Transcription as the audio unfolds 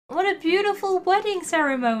What a beautiful wedding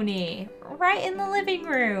ceremony. Right in the living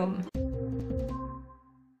room.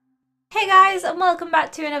 Hey guys, and welcome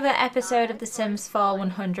back to another episode of the Sims 4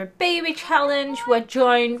 100 Baby Challenge. We're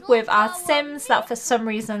joined with our Sims that for some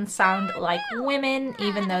reason sound like women,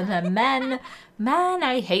 even though they're men. Man,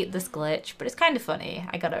 I hate this glitch, but it's kind of funny,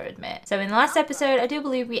 I gotta admit. So in the last episode, I do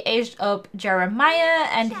believe we aged up Jeremiah,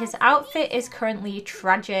 and his outfit is currently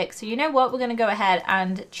tragic. So you know what? We're gonna go ahead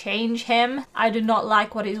and change him. I do not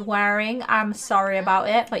like what he's wearing. I'm sorry about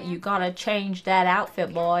it, but you gotta change that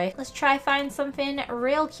outfit, boy. Let's try find something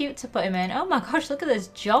real cute to put him in. Oh my gosh, look at this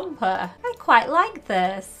jumper. I quite like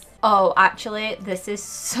this. Oh, actually, this is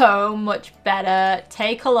so much better.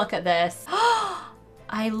 Take a look at this.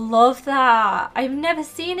 I love that. I've never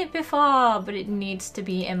seen it before, but it needs to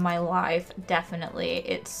be in my life, definitely.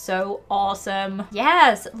 It's so awesome.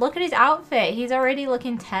 Yes, look at his outfit. He's already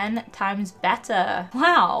looking 10 times better.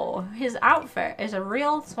 Wow, his outfit is a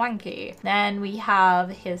real swanky. Then we have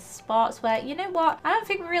his sportswear. You know what? I don't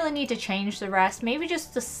think we really need to change the rest. Maybe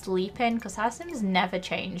just the sleep in, because our Sims never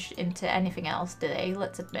changed into anything else, do they?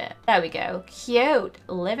 Let's admit. There we go. Cute.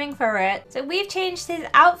 Living for it. So we've changed his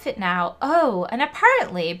outfit now. Oh, and apparently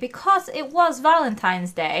because it was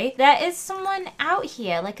Valentine's Day, there is someone out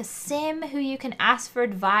here, like a sim, who you can ask for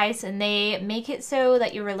advice, and they make it so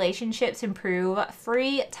that your relationships improve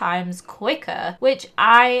 3 times quicker, which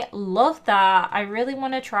I love that. I really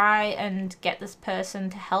want to try and get this person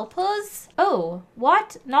to help us. Oh,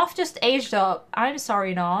 what? North just aged up. I'm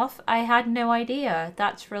sorry, North. I had no idea.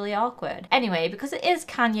 That's really awkward. Anyway, because it is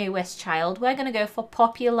Kanye West Child, we're gonna go for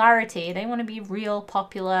popularity. They want to be real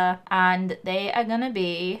popular, and they are gonna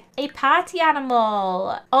be a party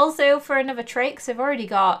animal. Also, for another trait, because I've already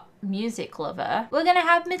got music lover, we're gonna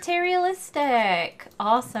have materialistic.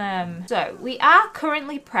 Awesome. So we are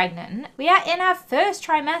currently pregnant. We are in our first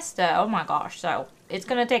trimester. Oh my gosh. So it's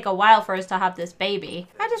gonna take a while for us to have this baby.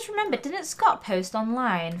 I just remembered, didn't Scott post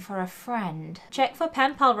online for a friend? Check for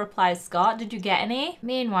pen pal replies, Scott. Did you get any?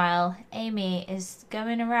 Meanwhile, Amy is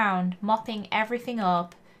going around mopping everything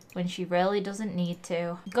up when she really doesn't need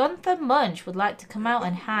to. Gunther Munch would like to come out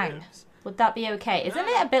and hang. Would that be okay? Isn't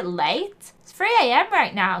it a bit late? It's 3 AM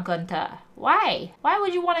right now, Gunther. Why? Why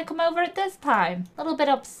would you want to come over at this time? A little bit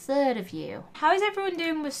absurd of you. How is everyone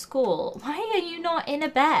doing with school? Why are you not in a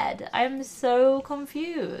bed? I'm so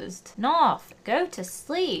confused. North, go to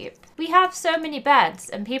sleep. We have so many beds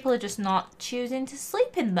and people are just not choosing to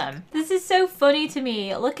sleep in them. This is so funny to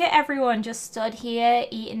me. Look at everyone just stood here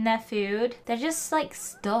eating their food. They're just like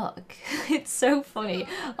stuck. It's so funny.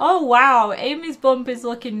 Oh wow, Amy's bump is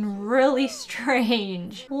looking really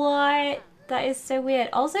strange. What? That is so weird.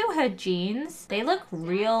 Also, her jeans, they look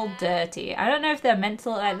real dirty. I don't know if they're meant to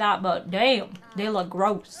look like that, but damn, they look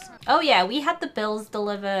gross. Oh yeah, we had the bills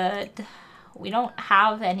delivered. We don't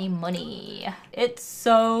have any money. It's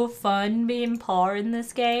so fun being poor in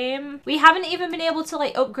this game. We haven't even been able to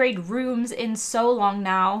like upgrade rooms in so long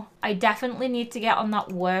now. I definitely need to get on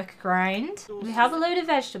that work grind. We have a load of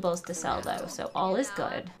vegetables to sell though, so all is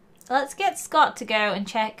good. Let's get Scott to go and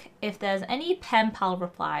check if there's any pen pal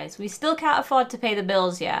replies. We still can't afford to pay the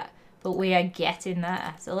bills yet, but we are getting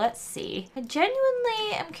there. So let's see. I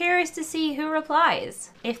genuinely am curious to see who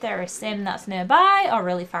replies. If they're a sim that's nearby or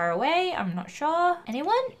really far away, I'm not sure.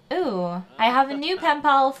 Anyone? Ooh, I have a new pen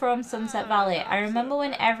pal from Sunset Valley. I remember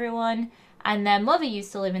when everyone and their mother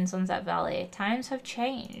used to live in Sunset Valley. Times have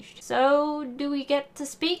changed. So do we get to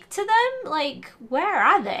speak to them? Like, where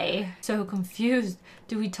are they? So confused.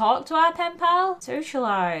 Do we talk to our pen pal?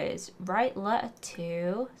 Socialize. Write letter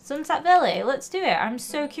to Sunset Valley. Let's do it. I'm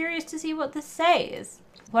so curious to see what this says.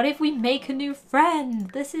 What if we make a new friend?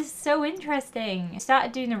 This is so interesting. I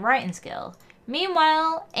started doing the writing skill.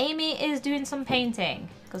 Meanwhile, Amy is doing some painting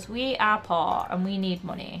because we are poor and we need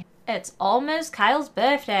money. It's almost Kyle's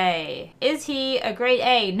birthday. Is he a grade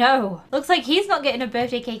A? No. Looks like he's not getting a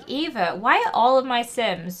birthday cake either. Why are all of my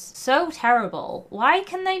Sims so terrible? Why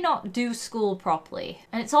can they not do school properly?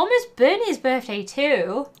 And it's almost Bernie's birthday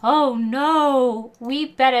too. Oh no. We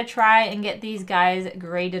better try and get these guys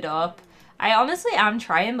graded up. I honestly am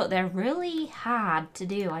trying, but they're really hard to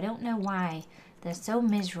do. I don't know why. They're so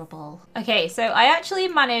miserable. Okay, so I actually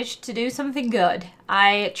managed to do something good.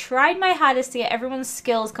 I tried my hardest to get everyone's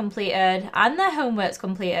skills completed and their homeworks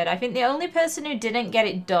completed. I think the only person who didn't get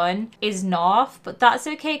it done is North, but that's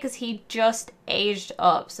okay because he just aged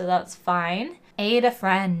up, so that's fine. Aid a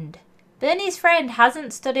friend. Bernie's friend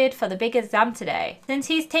hasn't studied for the big exam today. Since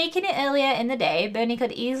he's taken it earlier in the day, Bernie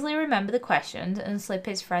could easily remember the questions and slip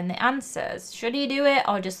his friend the answers. Should he do it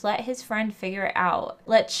or just let his friend figure it out?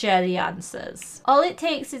 Let's share the answers. All it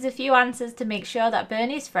takes is a few answers to make sure that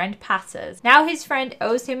Bernie's friend passes. Now his friend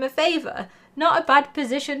owes him a favor. Not a bad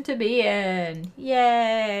position to be in.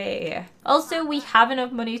 Yay. Also, we have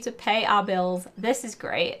enough money to pay our bills. This is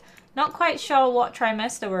great. Not quite sure what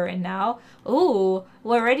trimester we're in now. Ooh,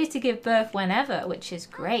 we're ready to give birth whenever, which is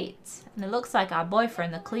great. And it looks like our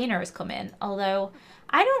boyfriend, the cleaner, has come in. Although,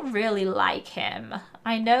 I don't really like him.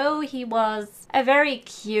 I know he was a very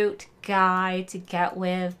cute guy to get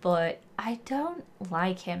with, but I don't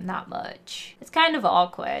like him that much. It's kind of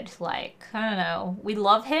awkward. Like, I don't know. We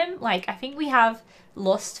love him. Like, I think we have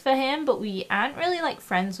lust for him, but we aren't really like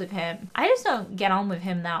friends with him. I just don't get on with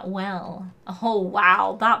him that well. Oh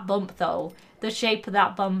wow, that bump though. The shape of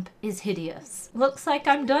that bump is hideous. Looks like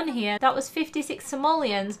I'm done here. That was 56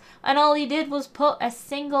 simoleons and all he did was put a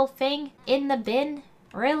single thing in the bin.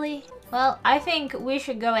 Really? Well, I think we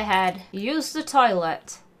should go ahead, use the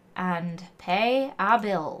toilet and pay our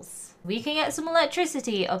bills. We can get some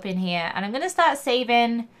electricity up in here and I'm gonna start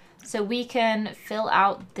saving so we can fill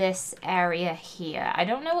out this area here. I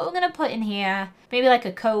don't know what we're gonna put in here. Maybe like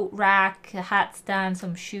a coat rack, a hat stand,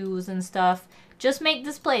 some shoes and stuff. Just make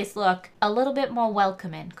this place look a little bit more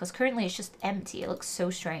welcoming because currently it's just empty. It looks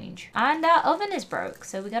so strange. And our oven is broke,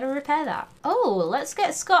 so we gotta repair that. Oh, let's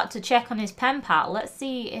get Scott to check on his pen pal. Let's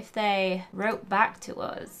see if they wrote back to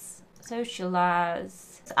us. Socialize.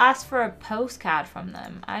 Ask for a postcard from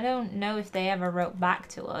them. I don't know if they ever wrote back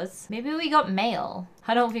to us. Maybe we got mail.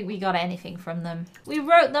 I don't think we got anything from them. We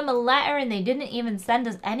wrote them a letter and they didn't even send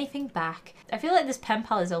us anything back. I feel like this pen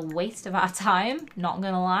pal is a waste of our time, not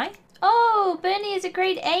gonna lie. Oh, Bernie is a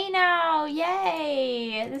grade A now.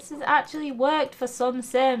 Yay. This has actually worked for some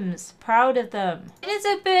Sims. Proud of them. And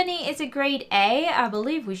so Bernie is a grade A. I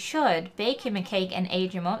believe we should bake him a cake and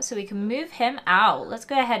age him up so we can move him out. Let's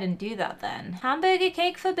go ahead and do that then. Hamburger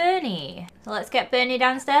cake for Bernie. So let's get Bernie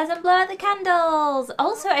downstairs and blow out the candles.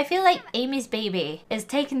 Also, I feel like Amy's baby is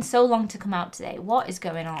taking so long to come out today. What is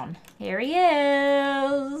going on? Here he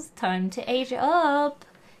is. Time to age it up.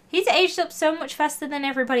 He's aged up so much faster than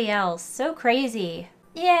everybody else. So crazy.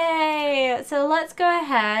 Yay! So let's go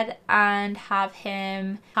ahead and have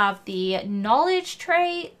him have the knowledge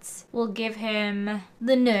traits. We'll give him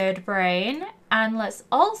the nerd brain. And let's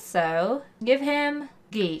also give him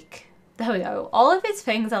geek. There we go. All of his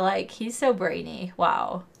things are like, he's so brainy.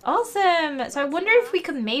 Wow. Awesome. So I wonder if we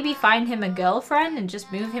could maybe find him a girlfriend and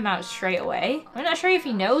just move him out straight away. I'm not sure if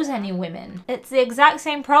he knows any women. It's the exact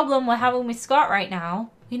same problem we're having with Scott right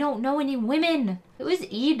now. We don't know any women. Who is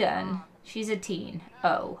Eden? She's a teen.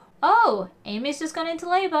 Oh. Oh, Amy's just gone into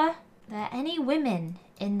labor. Are there any women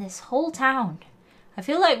in this whole town? I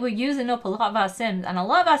feel like we're using up a lot of our Sims, and a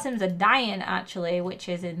lot of our Sims are dying actually, which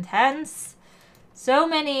is intense. So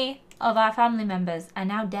many of our family members are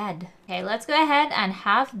now dead. Okay, let's go ahead and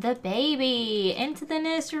have the baby. Into the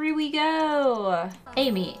nursery we go.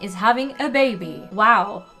 Amy is having a baby.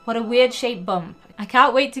 Wow, what a weird shaped bump. I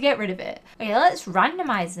can't wait to get rid of it. Okay, let's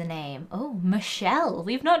randomize the name. Oh, Michelle.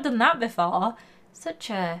 We've not done that before.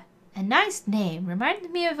 Such a nice name. Reminds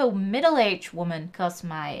me of a middle-aged woman because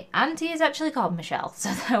my auntie is actually called Michelle.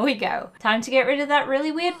 So there we go. Time to get rid of that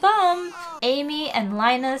really weird bump. Amy and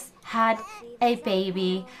Linus had a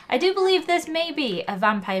baby. I do believe this may be a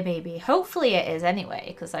vampire baby. Hopefully it is anyway,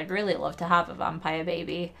 because I'd really love to have a vampire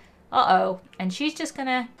baby. Uh-oh. And she's just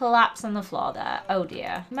gonna collapse on the floor there. Oh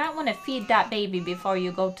dear. You might want to feed that baby before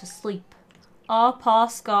you go to sleep. All poor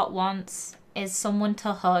Scott wants is someone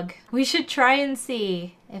to hug. We should try and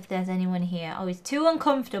see if there's anyone here. Oh, he's too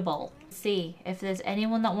uncomfortable. See if there's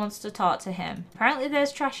anyone that wants to talk to him. Apparently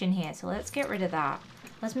there's trash in here, so let's get rid of that.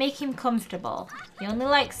 Let's make him comfortable. He only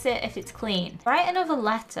likes it if it's clean. Write another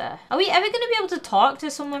letter. Are we ever going to be able to talk to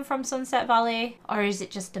someone from Sunset Valley? Or is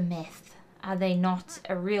it just a myth? Are they not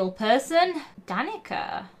a real person?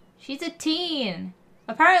 Danica. She's a teen.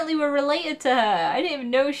 Apparently we're related to her. I didn't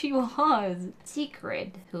even know she was.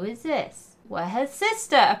 Secret. Who is this? We're her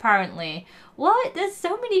sister, apparently. What? There's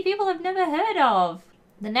so many people I've never heard of.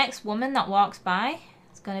 The next woman that walks by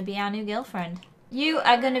is going to be our new girlfriend. You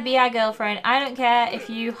are going to be our girlfriend. I don't care if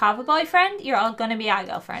you have a boyfriend. You're all going to be our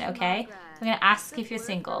girlfriend, okay? We're going to ask if you're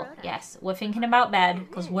single. Yes, we're thinking about bed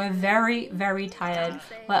because we're very, very tired.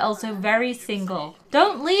 We're also very single.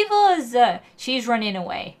 Don't leave us! She's running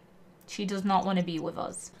away. She does not want to be with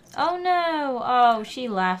us. Oh no! Oh, she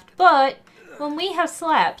left. But when we have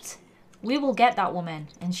slept, we will get that woman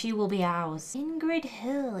and she will be ours. Ingrid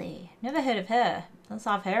Hurley. Never heard of her. Let's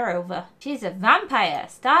have her over. She's a vampire.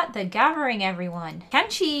 Start the gathering, everyone. Can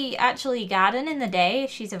she actually garden in the day if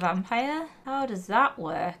she's a vampire? How does that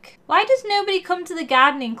work? Why does nobody come to the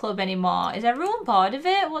gardening club anymore? Is everyone bored of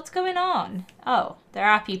it? What's going on? Oh, there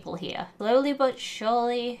are people here. Slowly but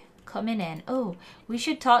surely coming in. Oh, we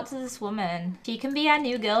should talk to this woman. She can be our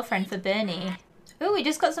new girlfriend for Bernie. Oh, we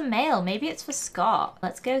just got some mail. Maybe it's for Scott.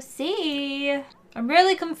 Let's go see. I'm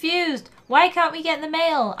really confused. Why can't we get the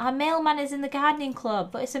mail? Our mailman is in the gardening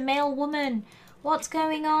club, but it's a male woman. What's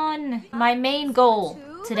going on? My main goal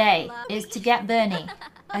today is to get Bernie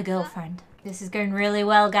a girlfriend. This is going really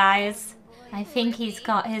well, guys. I think he's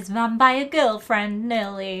got his vampire girlfriend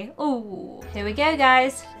nearly. Ooh, here we go,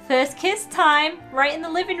 guys. First kiss time, right in the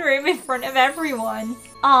living room in front of everyone.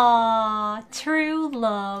 Aww, true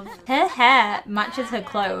love. Her hair matches her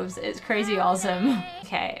clothes. It's crazy awesome.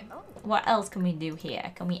 Okay, what else can we do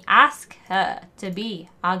here? Can we ask her to be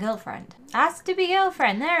our girlfriend? Ask to be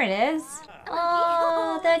girlfriend, there it is.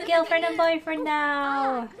 Oh, they're girlfriend and boyfriend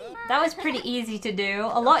now. That was pretty easy to do.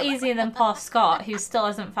 A lot easier than poor Scott, who still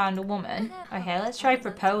hasn't found a woman. Okay, let's try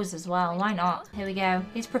propose as well. Why not? Here we go.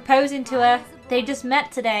 He's proposing to her. They just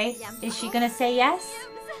met today. Is she gonna say yes?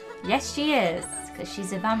 Yes, she is. Because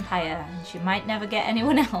she's a vampire and she might never get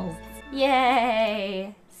anyone else.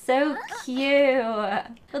 Yay. So cute. Well,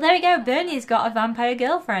 there we go. Bernie's got a vampire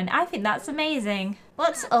girlfriend. I think that's amazing.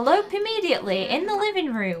 Let's elope immediately in the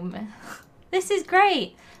living room. This is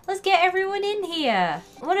great. Let's get everyone in here.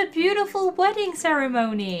 What a beautiful wedding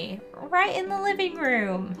ceremony. Right in the living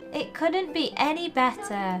room. It couldn't be any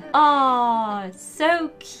better. Oh,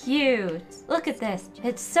 so cute. Look at this.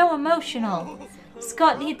 It's so emotional.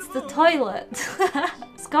 Scott needs the toilet.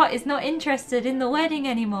 Scott is not interested in the wedding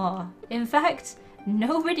anymore. In fact,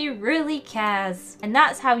 nobody really cares. And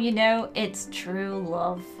that's how you know it's true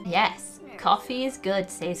love. Yes. Coffee is good,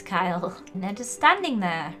 says Kyle. And they're just standing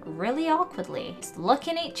there, really awkwardly, just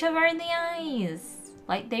looking each other in the eyes,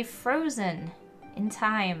 like they've frozen in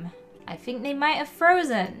time. I think they might have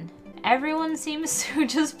frozen. Everyone seems to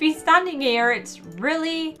just be standing here. It's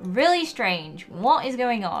really, really strange. What is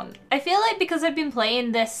going on? I feel like because I've been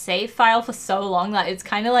playing this save file for so long that it's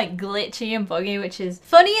kind of like glitchy and buggy, which is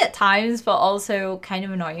funny at times, but also kind of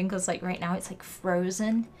annoying because like right now it's like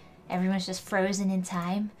frozen. Everyone's just frozen in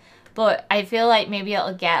time. But I feel like maybe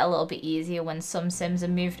it'll get a little bit easier when some Sims are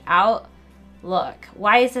moved out. Look,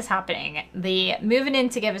 why is this happening? The moving in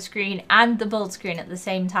together screen and the build screen at the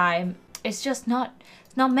same time. It's just not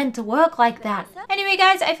meant to work like that. Anyway,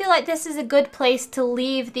 guys, I feel like this is a good place to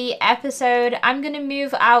leave the episode. I'm going to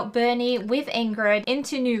move out Bernie with Ingrid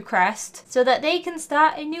into Newcrest so that they can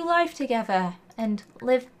start a new life together and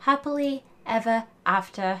live happily ever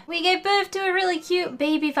after. We gave birth to a really cute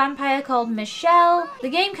baby vampire called Michelle. The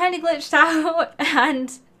game kind of glitched out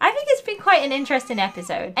and I think it's been quite an interesting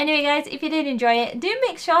episode. Anyway, guys, if you did enjoy it, do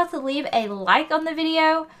make sure to leave a like on the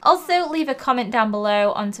video. Also, leave a comment down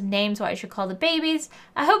below on some names what I should call the babies.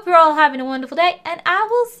 I hope you're all having a wonderful day and I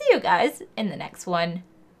will see you guys in the next one.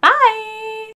 Bye!